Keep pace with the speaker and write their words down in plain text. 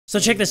So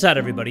check this out,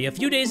 everybody. A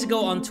few days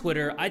ago on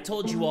Twitter, I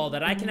told you all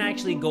that I can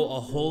actually go a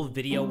whole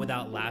video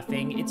without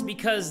laughing. It's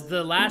because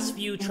the last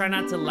few try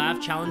not to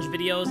laugh challenge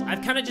videos,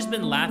 I've kind of just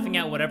been laughing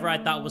at whatever I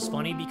thought was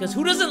funny, because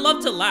who doesn't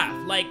love to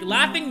laugh? Like,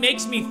 laughing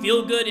makes me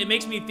feel good, it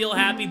makes me feel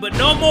happy, but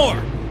no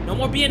more! No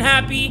more being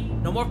happy,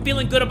 no more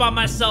feeling good about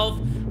myself.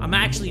 I'm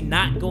actually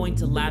not going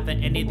to laugh at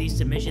any of these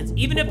submissions.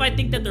 Even if I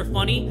think that they're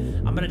funny,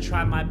 I'm gonna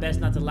try my best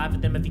not to laugh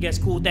at them. If you guys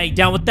cool with that, you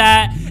down with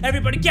that?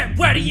 Everybody get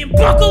ready and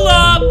buckle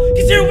up,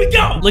 because here we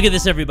go! Look at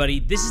this, everybody.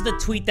 This is the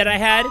tweet that I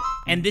had,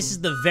 and this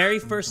is the very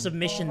first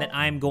submission that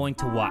I'm going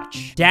to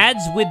watch.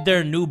 Dads with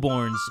their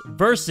newborns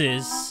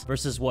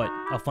versus what?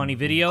 A funny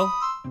video?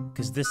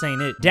 Because this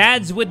ain't it.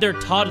 Dads with their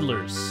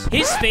toddlers.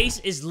 His face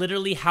is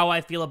literally how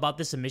I feel about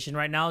this submission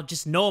right now.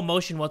 Just no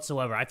emotion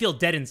whatsoever. I feel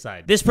dead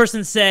inside. This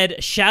person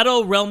said,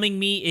 shadow realming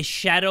me is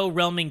shadow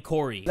realming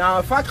Corey. Now,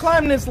 if I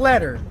climb this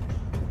ladder,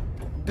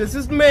 does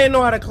this man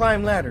know how to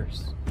climb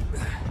ladders?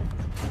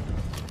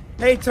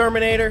 Hey,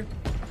 Terminator.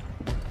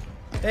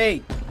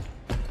 Hey.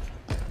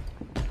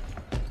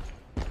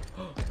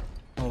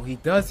 Oh, he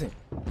doesn't.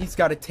 He's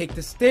got to take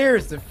the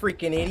stairs, the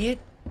freaking idiot.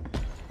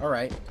 All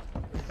right.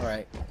 All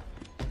right.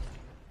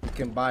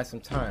 You can buy some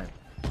time.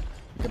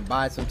 You can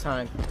buy some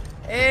time.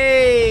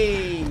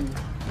 Hey!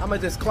 I'm gonna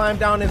just climb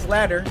down this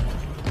ladder.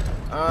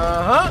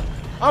 Uh-huh.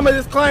 I'm gonna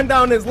just climb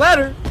down this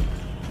ladder.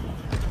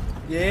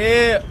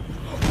 Yeah.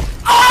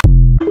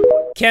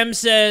 Kem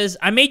says,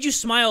 I made you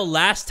smile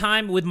last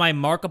time with my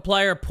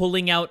Markiplier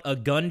pulling out a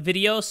gun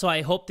video, so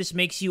I hope this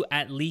makes you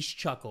at least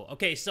chuckle.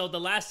 Okay, so the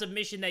last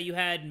submission that you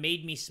had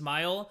made me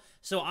smile,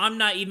 so I'm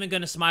not even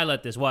gonna smile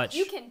at this. Watch.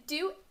 You can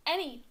do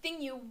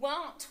anything you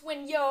want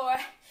when you're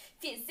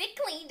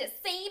physically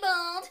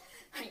disabled.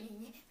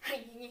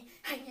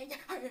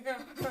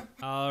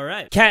 All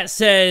right. Kat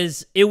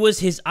says, it was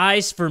his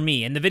eyes for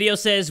me. And the video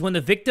says, when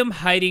the victim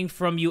hiding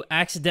from you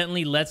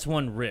accidentally lets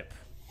one rip.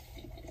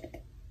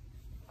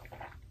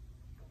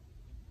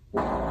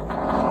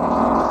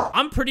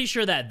 I'm pretty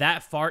sure that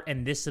that fart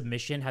and this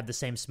submission have the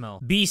same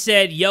smell. B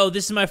said, yo,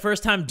 this is my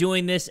first time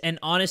doing this, and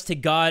honest to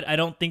God, I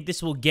don't think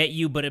this will get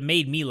you, but it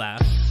made me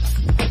laugh.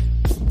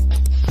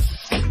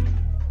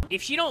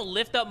 If she don't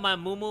lift up my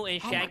moo-moo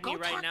and shag me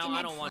right now,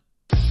 I don't want...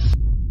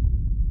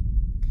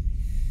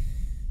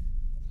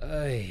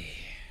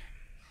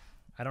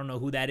 I don't know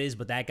who that is,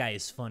 but that guy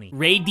is funny.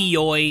 Ray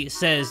Dioy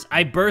says,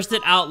 I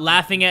bursted out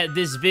laughing at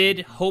this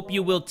vid. Hope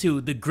you will too.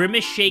 The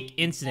Grimace Shake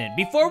incident.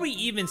 Before we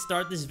even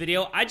start this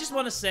video, I just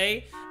want to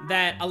say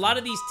that a lot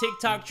of these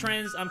TikTok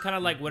trends, I'm kind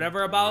of like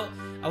whatever about.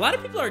 A lot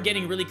of people are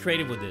getting really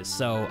creative with this.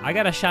 So I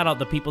got to shout out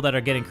the people that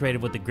are getting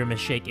creative with the Grimace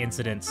Shake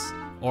incidents.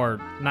 Or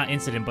not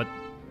incident, but...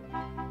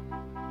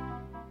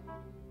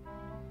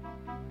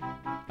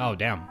 Oh,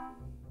 damn.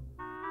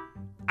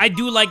 I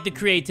do like the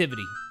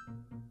creativity.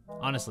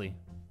 Honestly.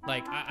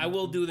 Like, I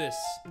will do this.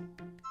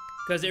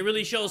 Because it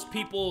really shows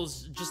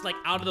people's just, like,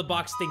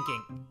 out-of-the-box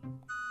thinking.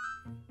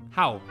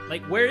 How?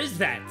 Like, where is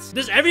that?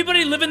 Does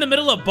everybody live in the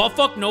middle of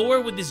buttfuck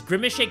nowhere with these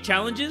Grimace Shake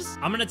challenges?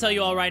 I'm gonna tell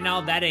you all right now,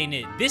 that ain't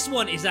it. This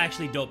one is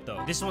actually dope,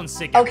 though. This one's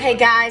sick. Okay,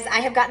 guys, I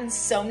have gotten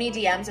so many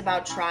DMs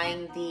about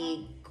trying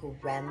the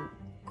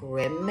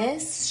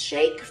Grimace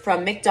Shake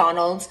from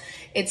McDonald's.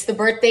 It's the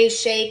birthday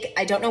shake.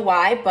 I don't know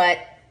why, but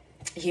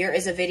here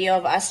is a video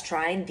of us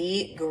trying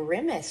the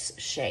Grimace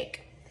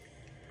Shake.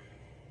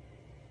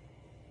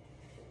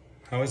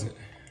 How is it?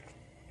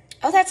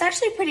 Oh, that's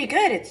actually pretty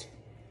good. It's...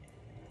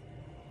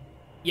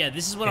 Yeah,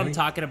 this is what I'm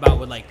talking about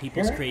with, like,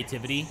 people's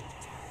creativity.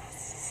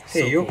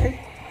 Hey, you okay?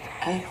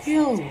 I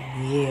feel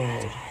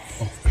weird.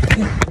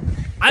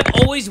 I've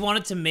always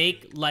wanted to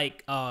make,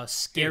 like, a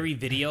scary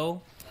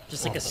video.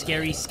 Just like a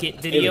scary skit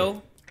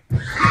video.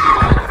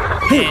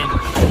 And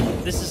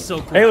this is so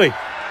cool. Haley!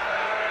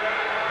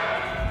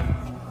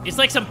 It's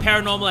like some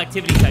Paranormal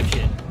Activity type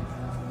shit.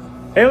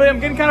 Haley, I'm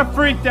getting kind of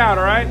freaked out,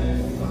 alright?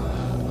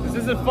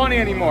 This isn't funny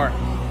anymore.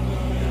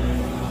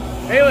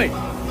 Haley!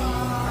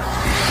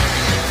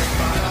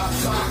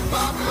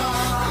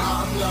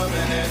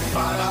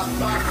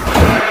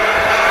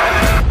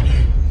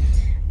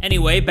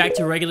 Anyway, back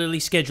to regularly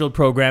scheduled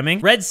programming.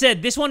 Red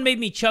said, this one made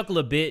me chuckle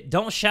a bit.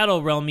 Don't shadow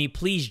realm me,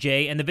 please,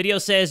 Jay. And the video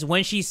says,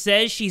 when she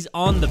says she's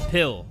on the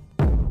pill.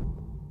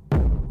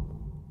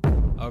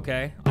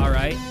 Okay,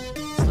 alright.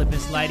 Slip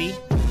and slidey.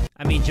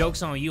 I mean,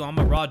 joke's on you, I'm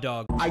a raw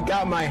dog. I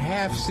got my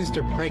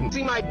half-sister pregnant.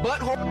 See my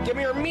butthole? Give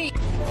me her meat.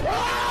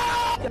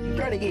 Ah! You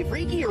trying to get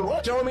freaky or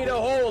what? Show me the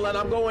hole and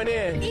I'm going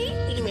in.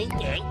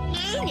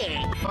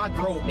 My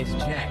throat is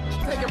jacked.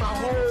 Taking my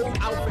whole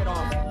outfit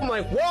off. I'm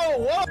like, whoa,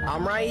 whoa.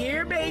 I'm right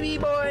here, baby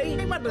boy.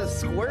 I'm about to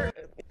squirt.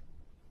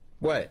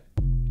 What?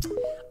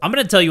 I'm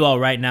gonna tell you all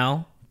right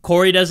now,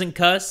 Corey doesn't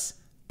cuss,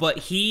 but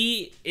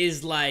he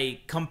is,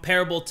 like,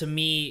 comparable to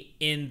me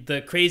in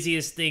the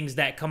craziest things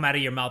that come out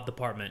of your mouth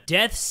department.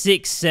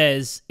 Death6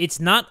 says, it's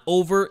not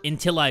over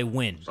until I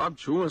win. Stop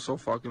chewing so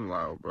fucking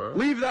loud, bro.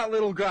 Leave that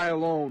little guy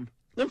alone.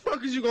 The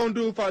fuck is you gonna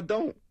do if I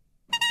don't?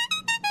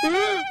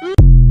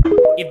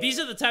 If these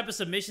are the type of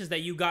submissions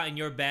that you got in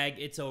your bag,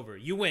 it's over.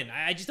 You win.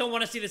 I just don't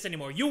want to see this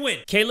anymore. You win.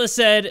 Kayla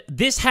said,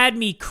 this had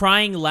me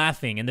crying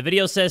laughing. And the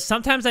video says,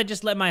 sometimes I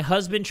just let my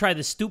husband try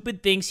the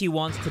stupid things he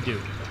wants to do.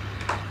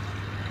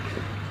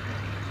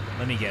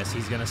 Let me guess,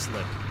 he's gonna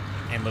slip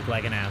and look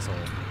like an asshole.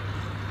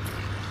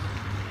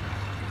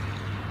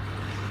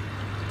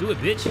 Do it,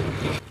 bitch.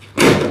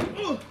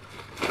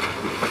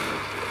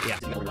 Yeah.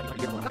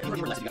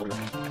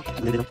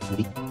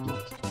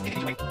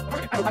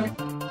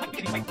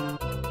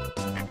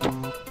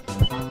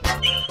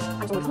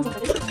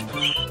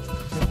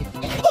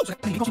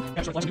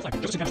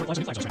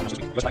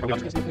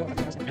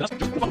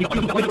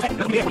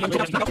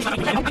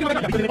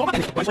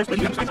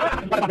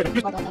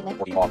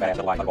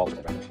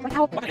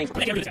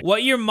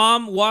 What your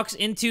mom walks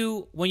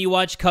into when you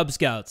watch Cub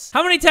Scouts.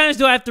 How many times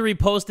do I have to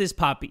repost this,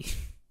 Poppy?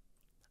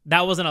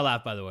 That wasn't a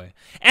laugh, by the way.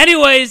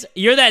 Anyways,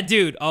 you're that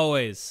dude,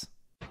 always.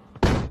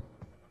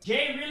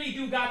 Jay really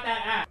do got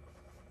that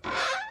ass.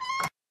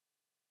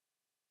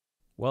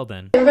 Well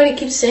then. Everybody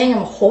keeps saying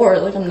I'm a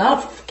whore. Like, I'm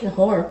not a fucking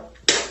whore.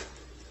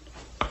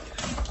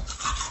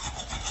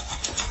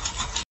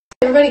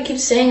 Everybody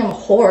keeps saying I'm a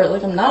whore.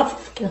 Like, I'm not a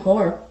fucking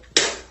whore.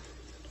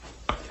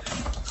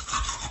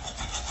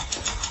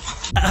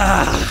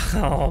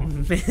 Oh,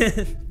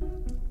 man.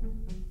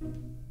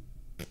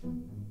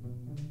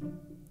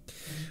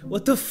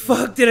 What the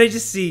fuck did I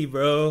just see,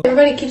 bro?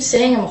 Everybody keeps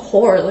saying I'm a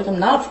whore. Like, I'm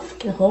not a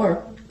fucking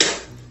whore.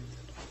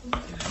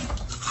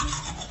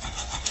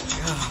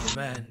 Oh,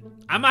 man.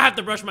 I might have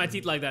to brush my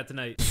teeth like that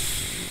tonight.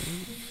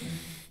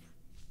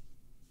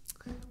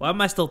 Why am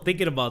I still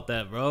thinking about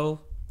that, bro?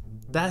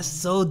 That's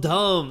so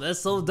dumb. That's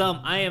so dumb.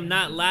 I am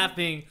not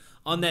laughing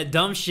on that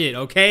dumb shit,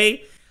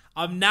 okay?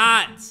 I'm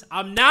not.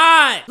 I'm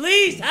not.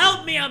 Please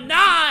help me. I'm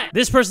not.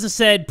 This person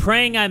said,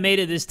 praying I made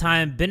it this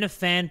time. Been a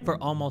fan for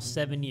almost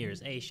 7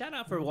 years. Hey, shout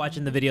out for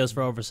watching the videos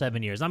for over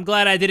 7 years. I'm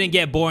glad I didn't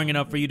get boring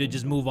enough for you to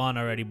just move on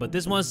already. But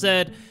this one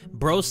said,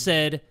 bro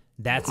said,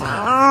 that's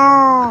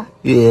enough.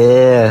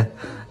 Yeah.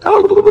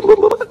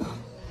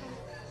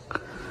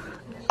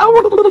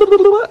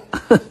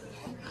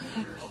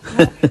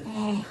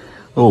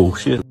 Oh,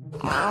 shit.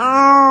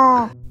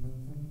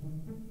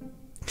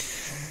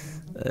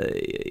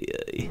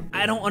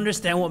 I don't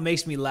understand what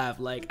makes me laugh.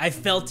 Like, I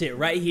felt it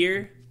right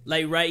here.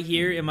 Like, right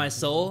here in my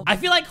soul. I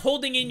feel like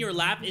holding in your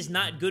laugh is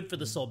not good for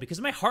the soul because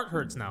my heart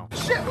hurts now.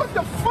 Shit, what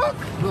the fuck?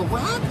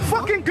 What?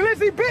 Fucking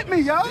Glizzy bit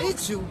me, yo.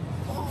 Bit you?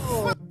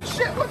 Oh.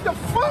 Shit, what the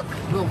fuck?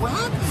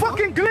 What?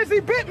 Fucking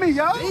Glizzy bit me,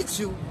 yo. Bit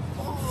you?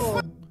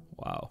 Oh.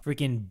 Wow.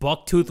 Freaking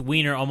bucktooth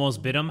wiener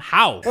almost bit him.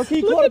 How? Oh, can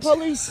you call the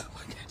police?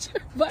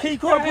 Can you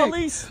call the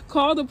police?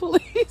 Call the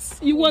police.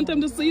 You want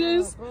them to see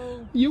this?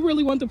 You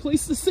really want the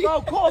police to see?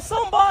 Bro, call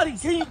somebody.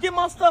 Can you get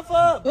my stuff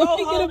up? Let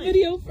me get a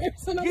video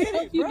first and I'll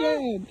help you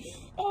down.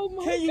 Oh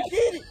my God. Can you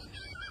get it?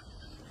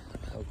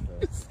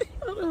 Okay.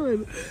 Hold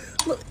on.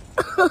 Look.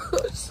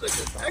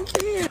 I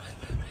can't.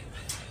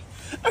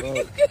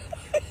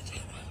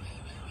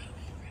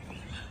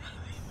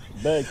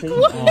 Man, can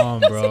you... Come on,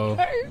 bro.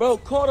 Bro,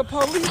 call the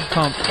police.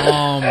 Come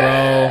on,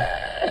 bro.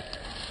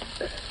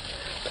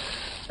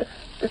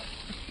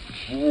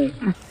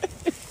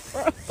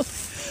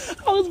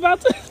 I was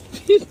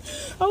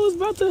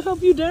about to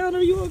help you down.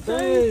 Are you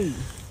okay? Hey.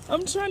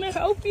 I'm trying to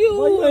help you.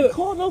 Why you ain't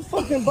call no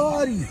fucking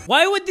body?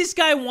 Why would this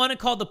guy want to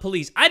call the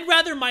police? I'd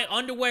rather my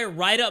underwear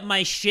ride up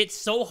my shit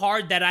so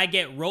hard that I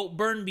get rope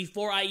burn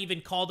before I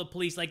even call the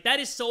police. Like, that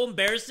is so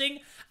embarrassing.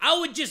 I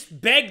would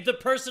just beg the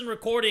person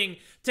recording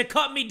to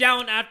cut me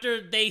down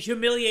after they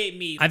humiliate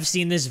me. I've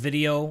seen this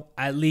video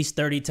at least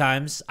 30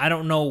 times. I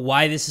don't know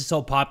why this is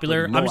so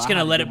popular. I'm just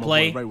gonna let it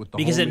play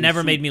because it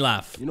never made me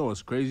laugh. You know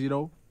what's crazy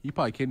though? You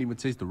probably can't even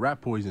taste the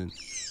rat poison.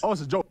 Oh,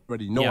 it's a joke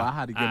already. No, yeah, I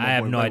had to get my boy. I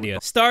have no idea.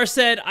 Star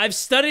said, I've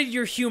studied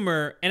your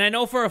humor, and I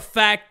know for a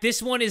fact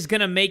this one is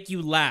gonna make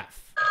you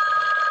laugh.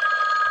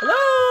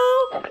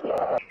 Hello?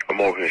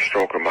 I'm over here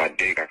stroking my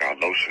dick. I got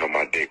lotion on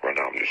my dick right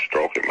now. I'm just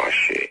stroking my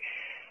shit.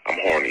 I'm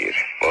horny as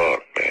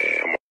fuck,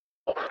 man.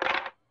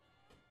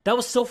 That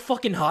was so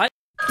fucking hot.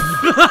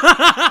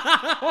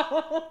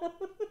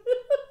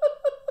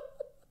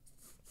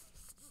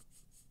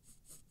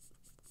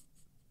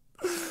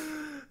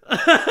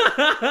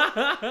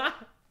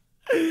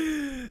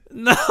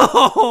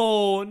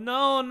 No,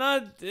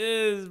 not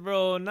this,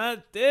 bro.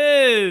 Not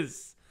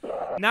this.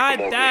 Not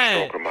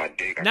that.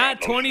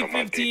 Not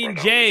 2015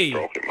 J.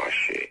 I'm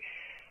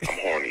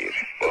horny as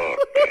fuck,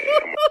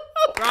 man.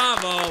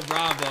 Bravo.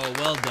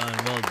 Well done.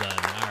 All right.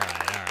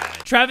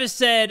 Travis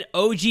said,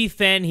 OG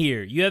fan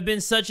here. You have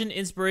been such an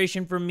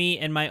inspiration for me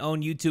and my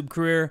own YouTube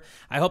career.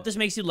 I hope this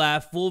makes you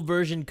laugh. Full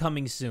version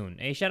coming soon.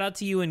 Hey, shout out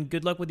to you and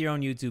good luck with your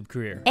own YouTube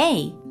career.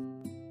 A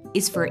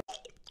is for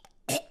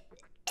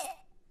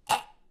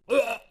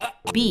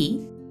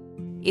B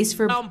is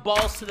for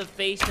balls to the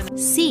face and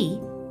C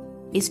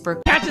is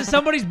for catching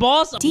somebody's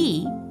balls.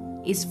 D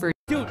is for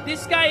dude,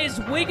 this guy is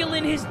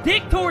wiggling his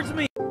dick towards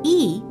me.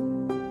 E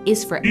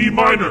is for E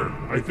minor,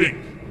 I think.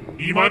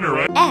 E minor,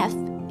 right? F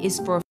is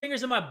for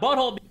fingers in my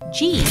butthole.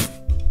 G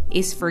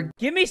is for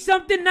Give me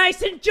something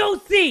nice and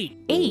juicy.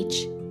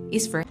 H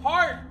is for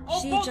Hard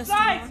on both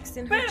sides.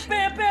 Bam, bam,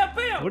 bam,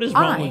 bam. What is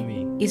wrong with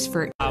me? is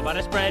for How about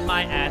I spread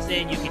my ass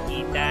and you can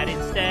eat that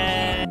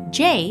instead?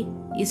 J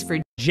is for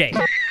J.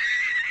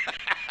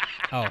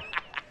 Oh,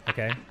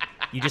 okay.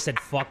 You just said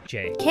fuck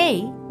J.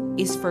 K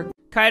is for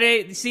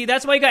Kaide, see,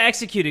 that's why you got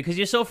executed, because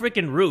you're so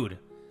freaking rude.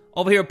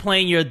 Over here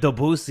playing your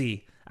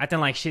Debussy, acting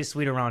like shit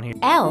sweet around here.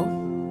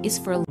 L is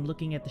for I'm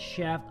looking at the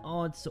shaft.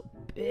 Oh, it's so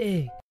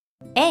big.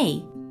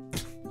 A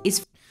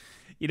is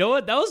You know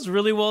what? That was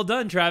really well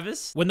done,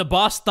 Travis. When the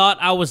boss thought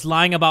I was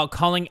lying about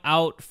calling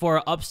out for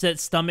an upset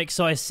stomach,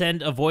 so I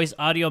send a voice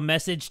audio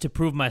message to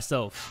prove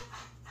myself.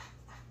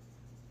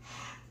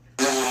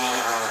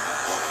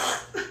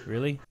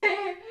 Really?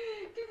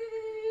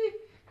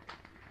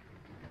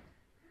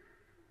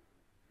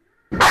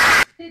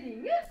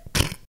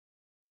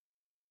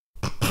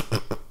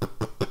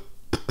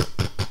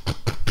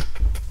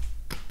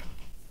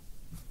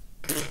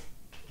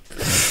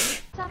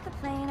 Off the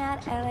plane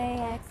at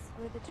LAX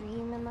with a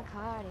dream in my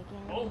cardigan.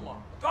 Oh my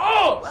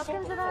God!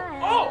 Welcome to the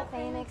land of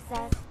fame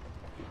excess.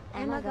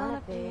 Am I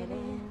gonna fit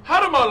in?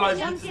 How did my life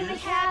Jumped in the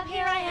cab,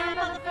 here I am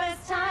for the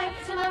first time.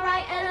 To my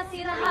right and I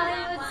see the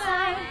Hollywood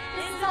sign.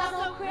 This is all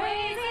so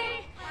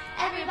crazy.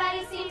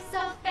 Everybody seems so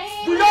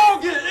famous. Do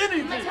y'all get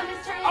anything? My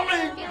tummy's turning, I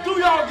mean, I'm feeling do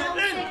y'all get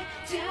homesick. anything?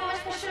 Too much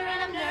pressure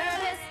and I'm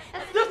nervous.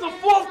 This is the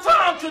 4th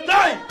time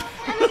today!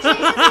 And the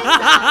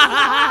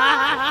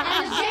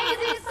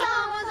Jay-Z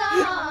song was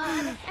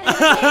on. And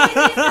the Jay-Z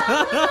song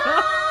was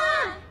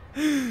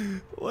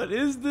on. What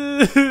is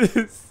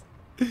this?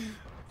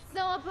 So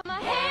I put my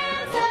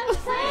hands up,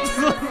 playing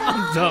my song.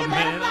 I'm done,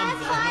 man. I'm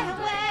Butterflies fly done.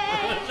 away.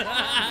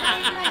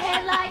 Nodding my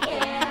head like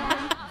yeah.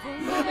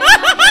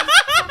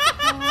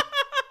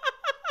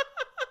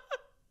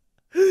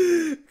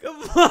 Come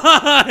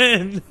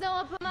on! So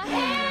I put my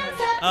hands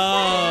up.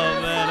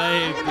 Oh man, I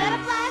hate this.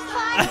 Butterflies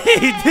fly I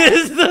hate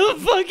this. The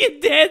fucking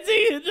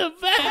dancing in the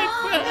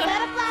background.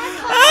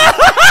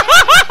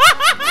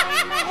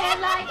 Nodding my head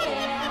like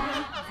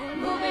yeah.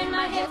 Moving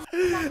my hips.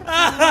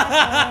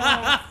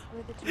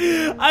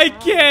 I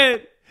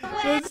can't.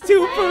 That's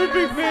too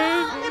perfect,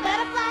 man.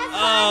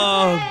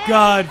 Oh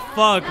God,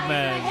 fuck,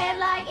 man.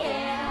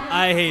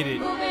 I hate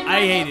it.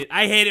 I hate it.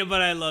 I hate it,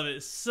 but I love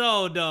it.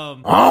 So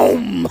dumb.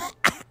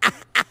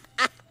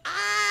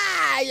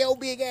 Yo,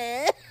 big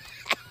ass.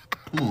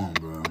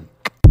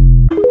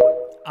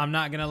 I'm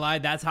not gonna lie.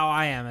 That's how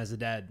I am as a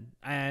dad,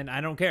 and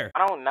I don't care.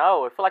 I don't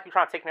know. I feel like you're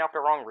trying to take me off the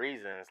wrong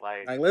reasons.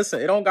 Like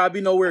listen, it don't gotta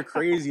be nowhere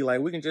crazy.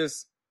 Like, we can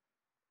just,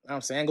 you know what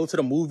I'm saying, go to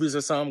the movies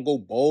or something, go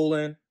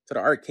bowling, to the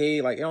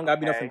arcade. Like, it don't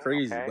gotta be nothing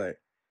crazy, but, like,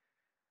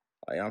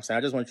 you know what I'm saying,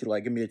 I just want you to,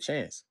 like, give me a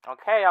chance.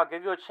 Okay, I'll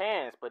give you a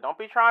chance, but don't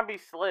be trying to be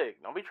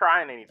slick. Don't be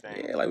trying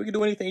anything. Yeah, like, we can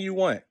do anything you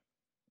want.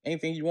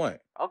 Anything you want.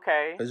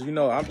 Okay. Because, you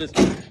know, I'm just...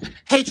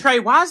 Hey, Trey,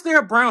 why is there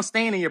a brown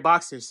stain in your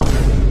boxers?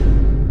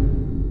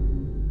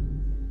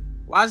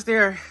 Why is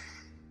there...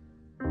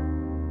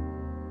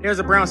 There's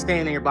a brown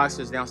stain in your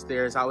boxers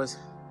downstairs. I was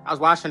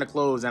washing the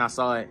clothes and I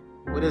saw it.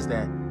 What is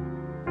that?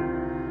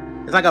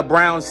 It's like a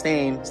brown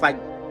stain. It's like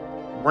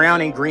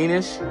brown and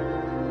greenish.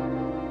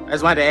 I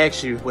just wanted to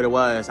ask you what it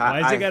was.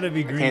 Why is it gotta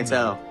be green? I can't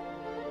tell.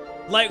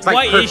 Like, It's like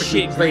why is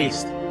perfectly shit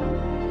placed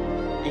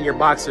in your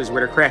boxers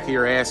where the crack of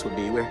your ass would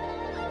be.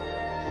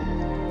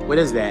 What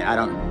is that? I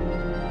don't...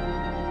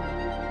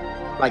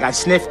 Like, I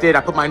sniffed it,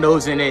 I put my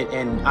nose in it,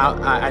 and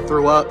I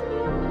threw up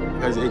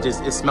because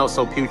it smells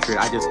so putrid.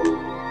 I just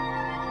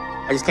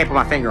can't put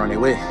my finger on it.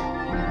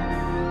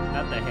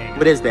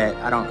 What is that?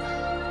 I don't...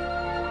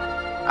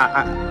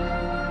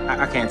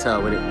 I can't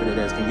tell what it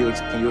is. Can you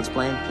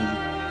explain?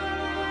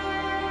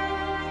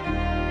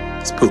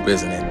 It's poop,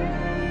 isn't it?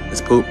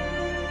 It's poop.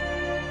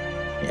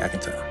 Yeah, I can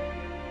tell.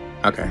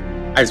 Okay.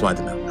 I just wanted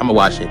to know. I'm gonna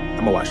wash it.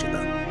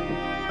 though.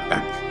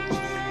 Okay.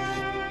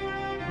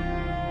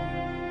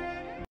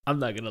 I'm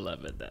not gonna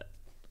laugh at that.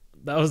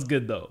 That was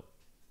good though.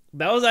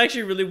 That was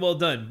actually really well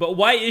done. But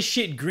why is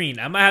shit green?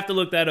 I might have to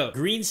look that up.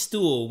 Green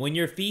stool. When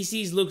your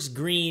feces looks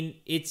green,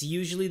 it's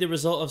usually the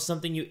result of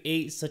something you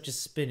ate, such as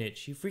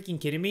spinach. You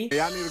freaking kidding me? Hey,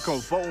 I need to come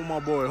fuck with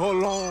my boy.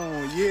 Hold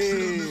on.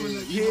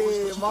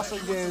 Yeah. Muscle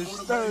getting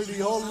sturdy.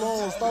 Hold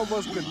on.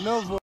 Starbucks could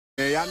never.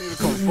 Hey, I need to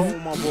come fuck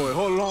with my boy.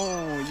 Hold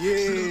on.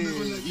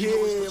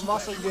 Yeah.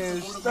 Muscle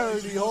getting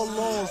sturdy. Hold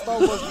on.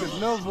 Starbucks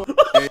could never.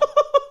 Hey.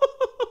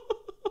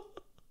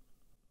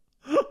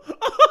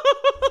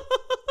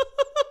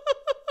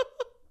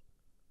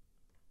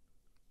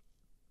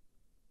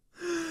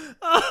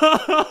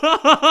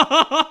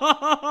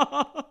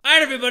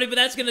 Alright everybody, but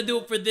that's gonna do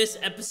it for this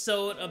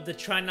episode of the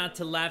Try Not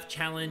to Laugh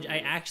challenge. I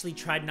actually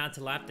tried not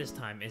to laugh this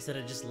time instead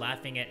of just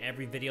laughing at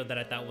every video that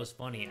I thought was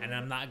funny. And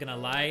I'm not gonna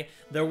lie,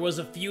 there was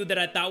a few that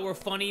I thought were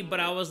funny, but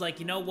I was like,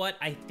 you know what?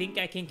 I think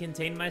I can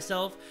contain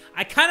myself.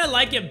 I kind of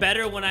like it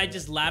better when I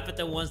just laugh at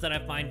the ones that I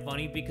find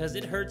funny because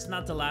it hurts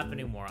not to laugh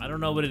anymore. I don't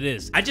know what it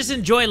is. I just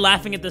enjoy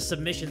laughing at the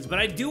submissions, but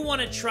I do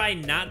want to try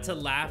not to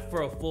laugh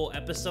for a full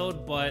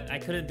episode, but I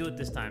couldn't do it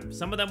this time.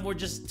 Some of them were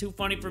just too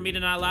funny for me to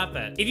not laugh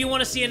at. If you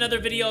want to see another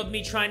video video of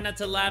me trying not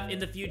to laugh in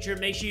the future,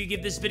 make sure you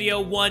give this video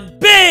one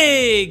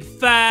big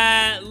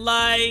fat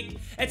like.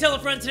 And tell a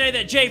friend today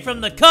that Jay from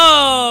the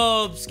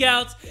Kubz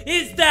Scouts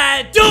is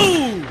that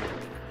dude!